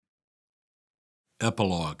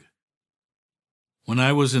Epilogue. When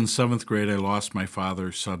I was in 7th grade, I lost my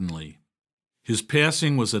father suddenly. His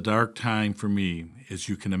passing was a dark time for me, as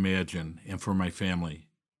you can imagine, and for my family.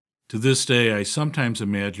 To this day, I sometimes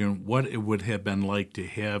imagine what it would have been like to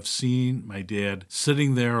have seen my dad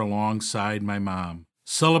sitting there alongside my mom,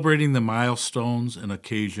 celebrating the milestones and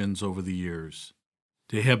occasions over the years.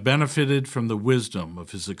 To have benefited from the wisdom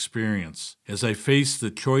of his experience as I faced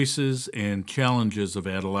the choices and challenges of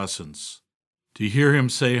adolescence. To hear him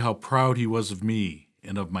say how proud he was of me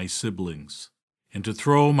and of my siblings, and to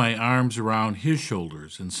throw my arms around his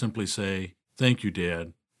shoulders and simply say, "Thank you,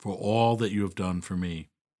 Dad, for all that you have done for me."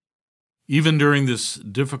 Even during this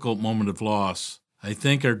difficult moment of loss, I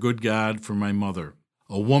thank our good God for my mother,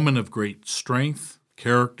 a woman of great strength,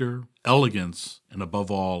 character, elegance, and above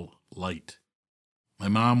all, light. My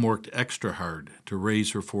mom worked extra hard to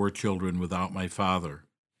raise her 4 children without my father,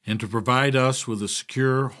 and to provide us with a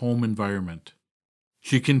secure home environment.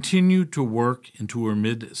 She continued to work into her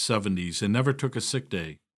mid-70s and never took a sick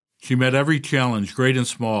day. She met every challenge, great and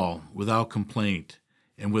small, without complaint,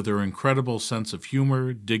 and with her incredible sense of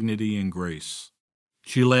humor, dignity, and grace.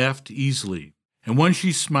 She laughed easily, and when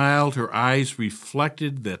she smiled, her eyes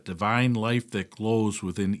reflected that divine life that glows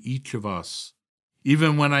within each of us.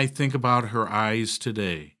 Even when I think about her eyes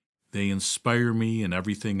today, they inspire me in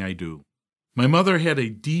everything I do. My mother had a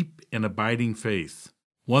deep and abiding faith,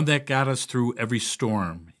 one that got us through every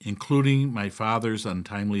storm, including my father's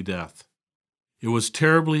untimely death. It was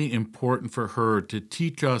terribly important for her to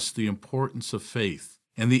teach us the importance of faith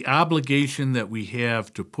and the obligation that we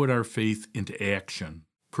have to put our faith into action,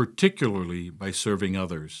 particularly by serving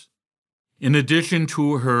others. In addition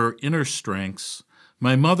to her inner strengths,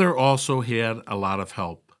 my mother also had a lot of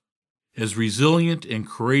help. As resilient and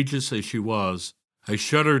courageous as she was, I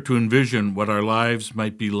shudder to envision what our lives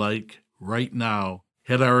might be like right now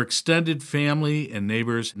had our extended family and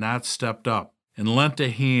neighbors not stepped up and lent a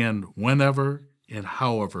hand whenever and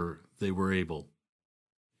however they were able.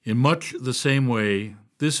 In much the same way,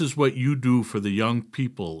 this is what you do for the young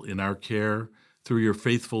people in our care through your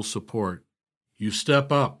faithful support. You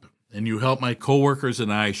step up and you help my coworkers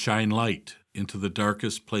and I shine light into the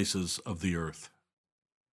darkest places of the earth.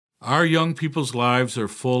 Our young people's lives are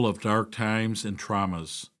full of dark times and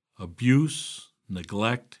traumas, abuse,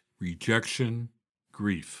 neglect, rejection,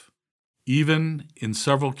 grief. Even, in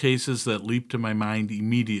several cases that leap to my mind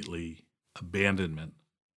immediately, abandonment.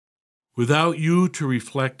 Without you to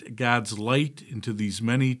reflect God's light into these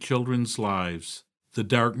many children's lives, the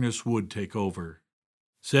darkness would take over.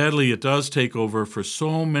 Sadly, it does take over for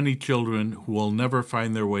so many children who will never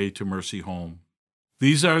find their way to Mercy Home.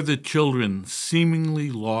 These are the children seemingly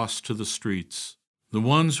lost to the streets, the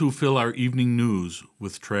ones who fill our evening news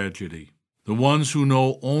with tragedy, the ones who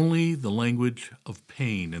know only the language of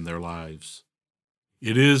pain in their lives.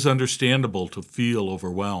 It is understandable to feel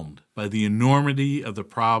overwhelmed by the enormity of the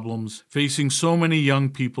problems facing so many young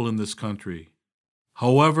people in this country.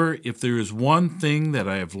 However, if there is one thing that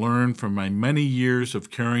I have learned from my many years of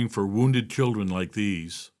caring for wounded children like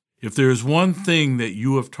these, if there is one thing that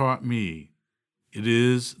you have taught me, it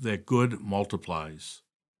is that good multiplies.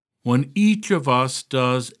 When each of us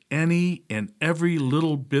does any and every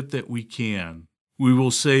little bit that we can, we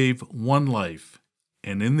will save one life,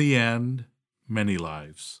 and in the end, many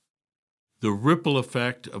lives. The ripple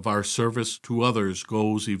effect of our service to others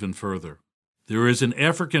goes even further. There is an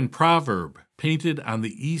African proverb painted on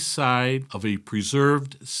the east side of a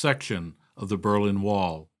preserved section of the Berlin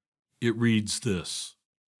Wall. It reads this: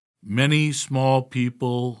 "Many small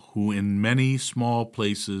people who in many small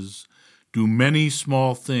places do many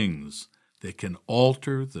small things that can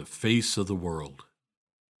alter the face of the world."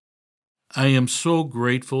 I am so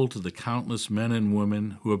grateful to the countless men and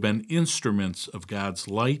women who have been instruments of God's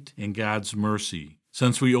light and God's mercy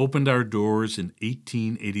since we opened our doors in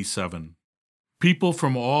 1887. People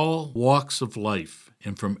from all walks of life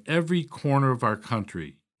and from every corner of our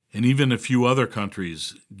country, and even a few other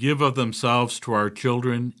countries, give of themselves to our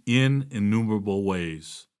children in innumerable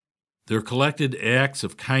ways. Their collected acts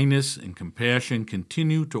of kindness and compassion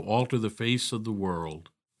continue to alter the face of the world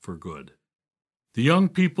for good. The young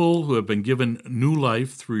people who have been given new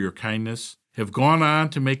life through your kindness have gone on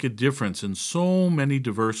to make a difference in so many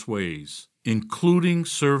diverse ways, including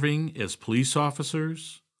serving as police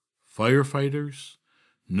officers, firefighters,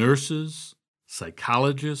 nurses,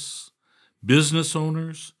 psychologists, business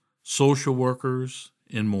owners, social workers,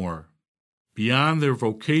 and more. Beyond their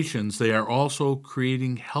vocations, they are also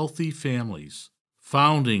creating healthy families,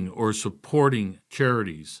 founding or supporting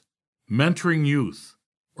charities, mentoring youth,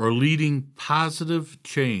 or leading positive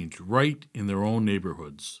change right in their own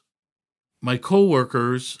neighborhoods. My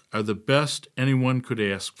coworkers are the best anyone could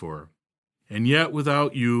ask for, and yet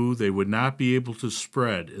without you, they would not be able to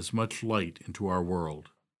spread as much light into our world.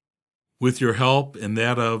 With your help and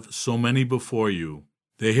that of so many before you,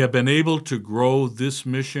 they have been able to grow this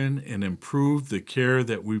mission and improve the care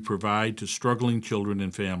that we provide to struggling children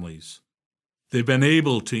and families. They've been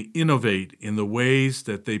able to innovate in the ways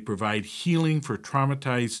that they provide healing for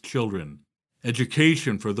traumatized children,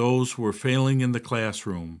 education for those who are failing in the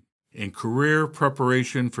classroom, and career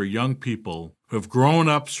preparation for young people who have grown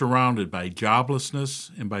up surrounded by joblessness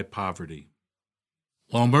and by poverty.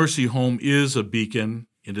 While Mercy Home is a beacon,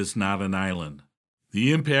 it is not an island.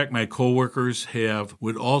 The impact my coworkers have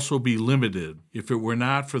would also be limited if it were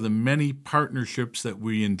not for the many partnerships that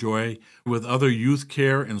we enjoy with other youth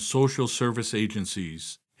care and social service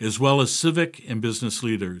agencies, as well as civic and business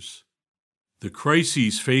leaders. The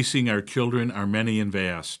crises facing our children are many and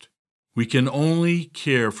vast. We can only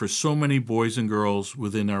care for so many boys and girls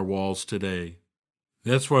within our walls today.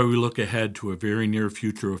 That's why we look ahead to a very near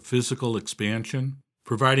future of physical expansion,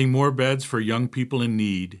 providing more beds for young people in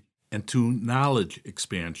need, and to knowledge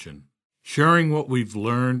expansion, sharing what we've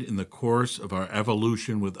learned in the course of our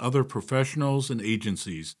evolution with other professionals and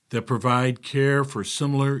agencies that provide care for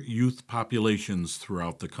similar youth populations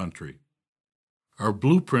throughout the country. Our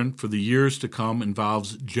blueprint for the years to come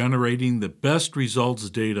involves generating the best results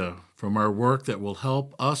data from our work that will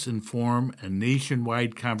help us inform a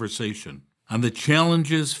nationwide conversation on the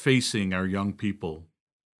challenges facing our young people.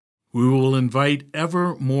 We will invite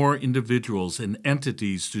ever more individuals and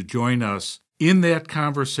entities to join us in that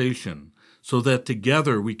conversation so that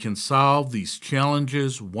together we can solve these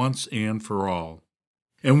challenges once and for all.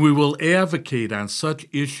 And we will advocate on such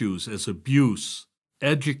issues as abuse,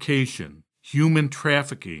 education, human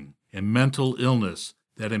trafficking, and mental illness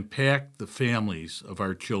that impact the families of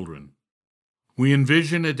our children. We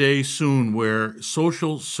envision a day soon where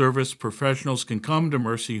social service professionals can come to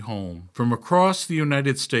Mercy Home from across the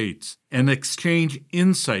United States and exchange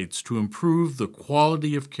insights to improve the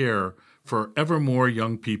quality of care for ever more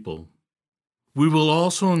young people. We will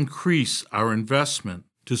also increase our investment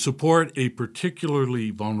to support a particularly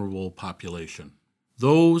vulnerable population,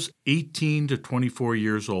 those 18 to 24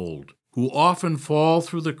 years old, who often fall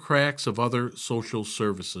through the cracks of other social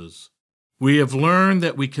services. We have learned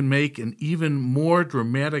that we can make an even more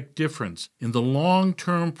dramatic difference in the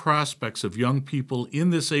long-term prospects of young people in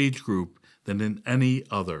this age group than in any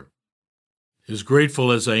other. As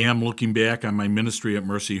grateful as I am looking back on my ministry at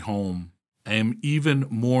Mercy Home, I am even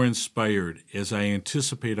more inspired as I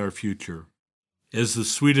anticipate our future. As the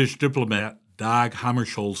Swedish diplomat Dag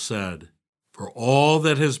Hammarskjöld said, "For all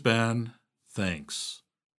that has been, thanks.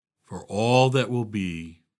 For all that will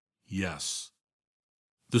be, yes."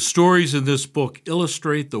 The stories in this book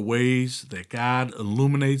illustrate the ways that God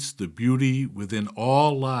illuminates the beauty within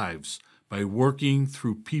all lives by working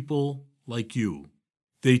through people like you.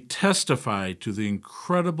 They testify to the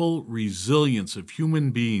incredible resilience of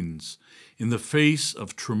human beings in the face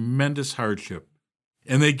of tremendous hardship.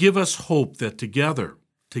 And they give us hope that together,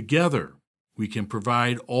 we can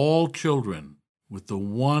provide all children with the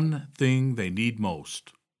one thing they need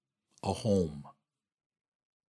most, a home.